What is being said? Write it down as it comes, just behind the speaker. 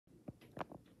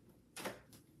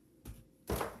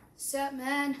Sup,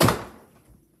 man?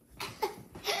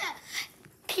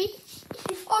 Okay,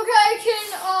 can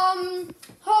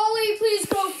Holly please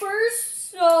go first?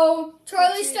 So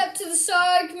Charlie, step to the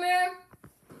side. Come here.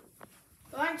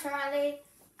 Go on, Charlie.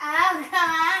 Oh,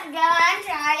 go on,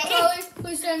 Charlie. Holly,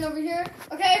 please stand over here.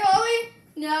 Okay, Holly.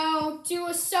 Now do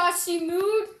a sassy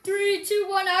mood. 3, 2,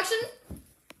 1, action.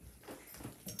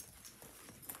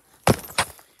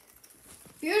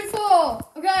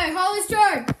 Beautiful. Okay, Holly's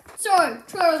turn. Sorry,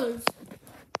 Charlie's.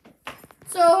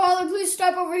 So Holly, please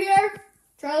step over here.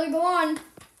 Charlie, go on.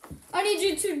 I need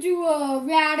you to do a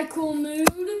radical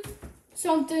mood.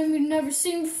 Something we've never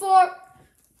seen before.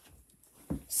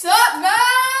 Sup,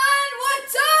 man?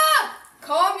 What's up?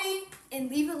 Call me and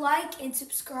leave a like and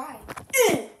subscribe.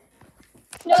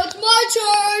 Now it's my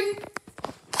turn.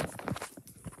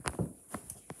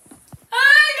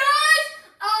 Hey guys,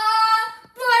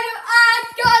 but I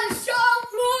got a show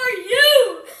for you.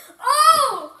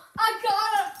 Oh, I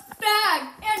got a bag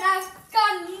and I've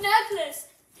got a necklace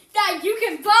that you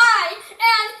can buy,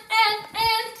 and I'm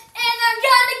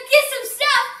gonna get some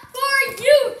stuff for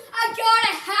you. I got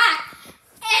a hat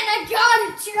and I got a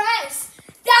dress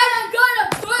that I'm gonna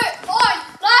put on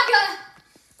like a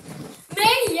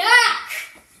maniac.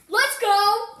 Let's go.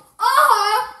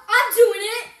 I'm doing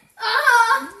it.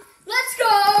 Let's go,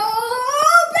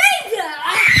 baby.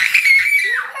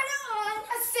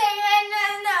 I'm singing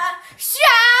in the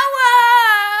shower.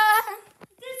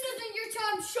 This isn't your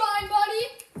time to shine, buddy.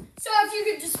 So if you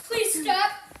could just please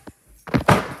step.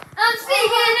 I'm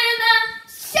singing in the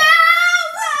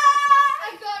shower. I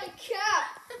got a cat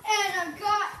and I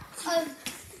got a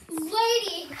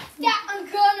lady that I'm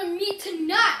gonna meet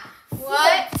tonight.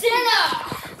 What? For dinner.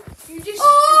 You just.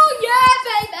 Oh yeah,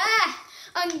 baby.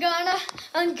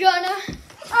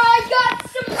 I got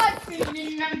some ice cream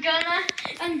and I'm gonna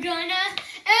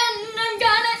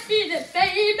eat it,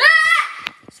 baby.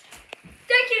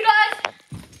 Thank you guys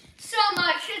so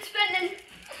much. It's been an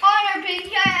honor being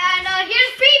here, and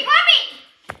here's Free Puppy.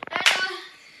 And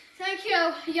thank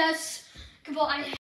you. Yes. Goodbye.